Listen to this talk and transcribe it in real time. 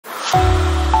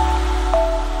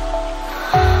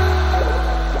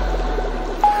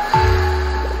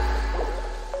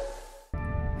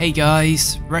Hey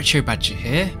guys, Retro Badger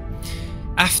here.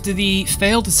 After the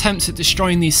failed attempt at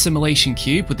destroying the Assimilation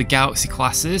Cube with the Galaxy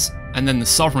classes and then the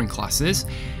Sovereign classes,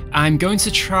 I'm going to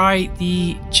try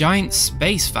the Giant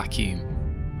Space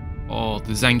Vacuum, or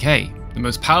the Zheng, the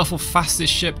most powerful,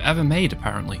 fastest ship ever made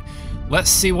apparently. Let's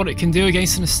see what it can do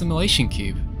against an Assimilation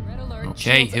Cube.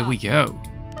 Okay, here we go.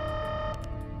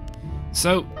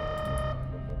 So,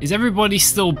 is everybody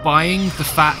still buying the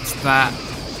fact that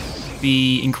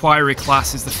the Inquiry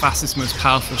class is the fastest, most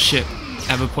powerful ship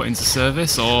ever put into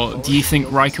service, or do you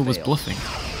think Riker was bluffing?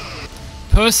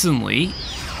 Personally,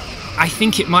 I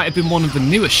think it might have been one of the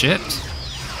newer ships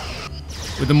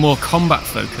with a more combat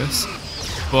focus,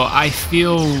 but I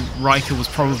feel Riker was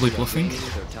probably bluffing.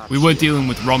 We were dealing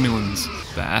with Romulans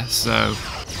there, so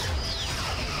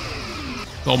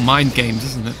it's all mind games,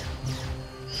 isn't it?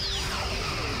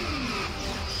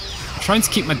 I'm trying to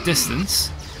keep my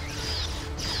distance.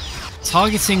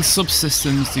 Targeting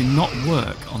subsystems do not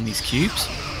work on these cubes.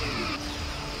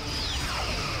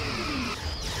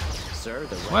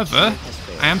 However,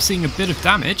 I am seeing a bit of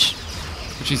damage,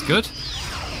 which is good.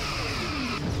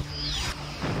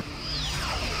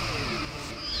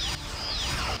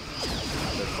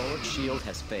 The forward shield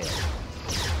has failed.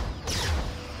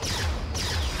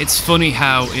 It's funny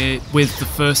how, with the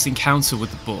first encounter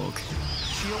with the Borg,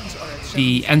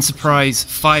 the Enterprise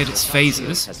fired its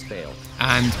phasers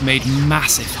and made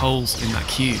massive holes in that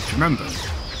cube. Do you remember?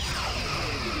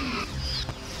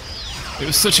 It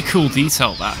was such a cool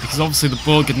detail, that, because obviously the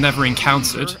Borg had never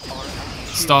encountered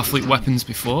Starfleet weapons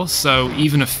before, so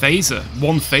even a phaser,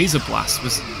 one phaser blast,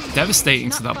 was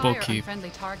devastating to that Borg cube.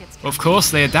 But of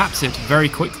course they adapted very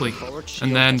quickly,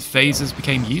 and then phasers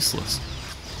became useless.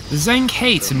 The Zheng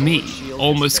to me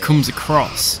almost comes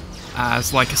across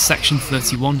as like a Section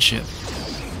 31 ship.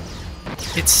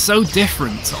 It's so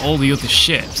different to all the other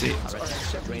ships.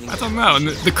 I don't know, and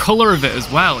the colour of it as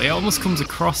well, it almost comes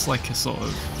across like a sort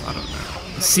of, I don't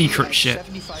know, a secret ship.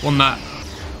 One that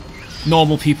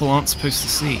normal people aren't supposed to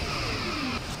see.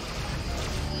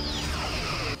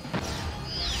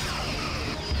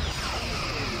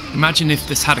 Imagine if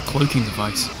this had a cloaking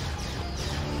device.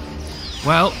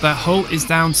 Well, their hull is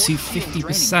down to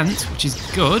 50%, which is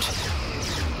good.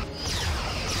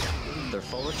 Their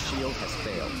forward shield has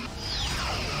failed.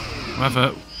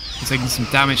 However, we're taking some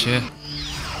damage here.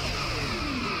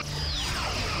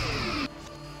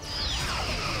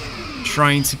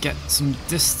 Trying to get some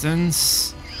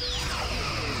distance,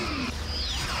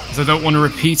 because I don't want a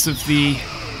repeat of the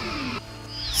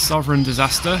Sovereign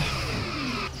disaster.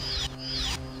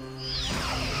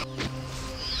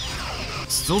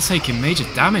 Still taking major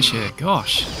damage here,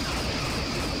 gosh.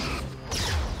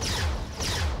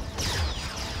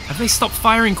 Have they stopped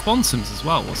firing quantums as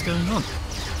well? What's going on?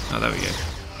 Oh, there we go.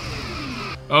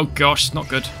 Oh gosh, not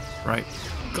good. Right.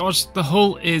 Gosh, the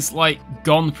hull is like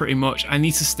gone pretty much. I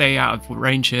need to stay out of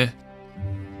range here.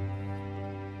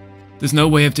 There's no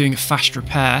way of doing a fast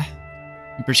repair.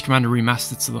 British Commander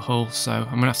remastered to the hull, so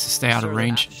I'm gonna have to stay out of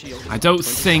range. I don't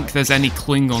think there's any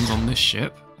Klingons on this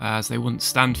ship, as they wouldn't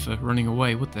stand for running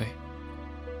away, would they?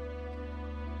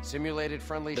 Simulated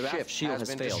friendly ship has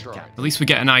been destroyed. At least we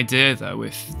get an idea though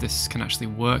if this can actually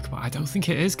work, but I don't think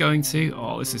it is going to.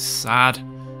 Oh, this is sad.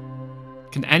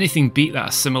 Can anything beat that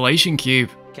Assimilation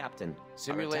Cube? Captain,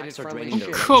 simulated friendly.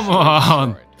 Oh, come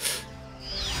on!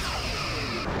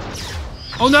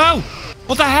 Oh no!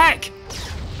 What the heck?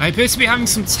 I appear to be having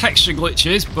some texture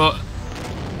glitches, but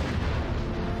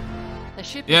the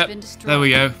ship has been destroyed. There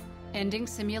we go. Ending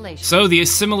simulation. So the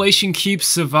Assimilation Cube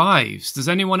survives. Does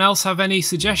anyone else have any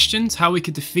suggestions how we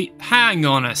could defeat? Hang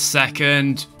on a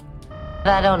second.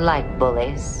 I don't like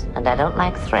bullies, and I don't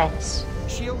like threats,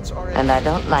 and I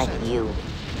don't like you.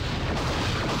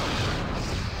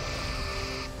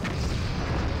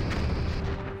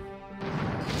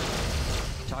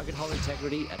 Target hull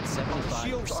integrity at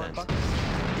 75%.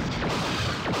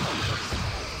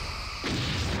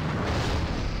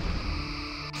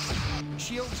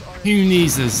 Who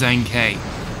needs a Zheng?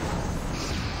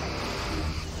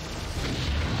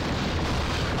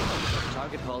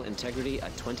 Target hull integrity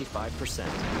at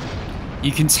 25%.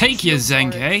 You can take your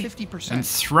Zheng and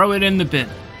throw it in the bin.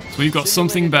 So we've got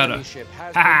something better.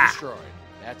 Ha!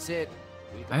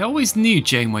 I always knew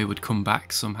Janeway would come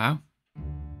back somehow.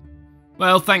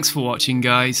 Well, thanks for watching,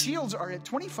 guys. Shields are at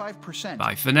 25%.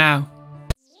 Bye for now.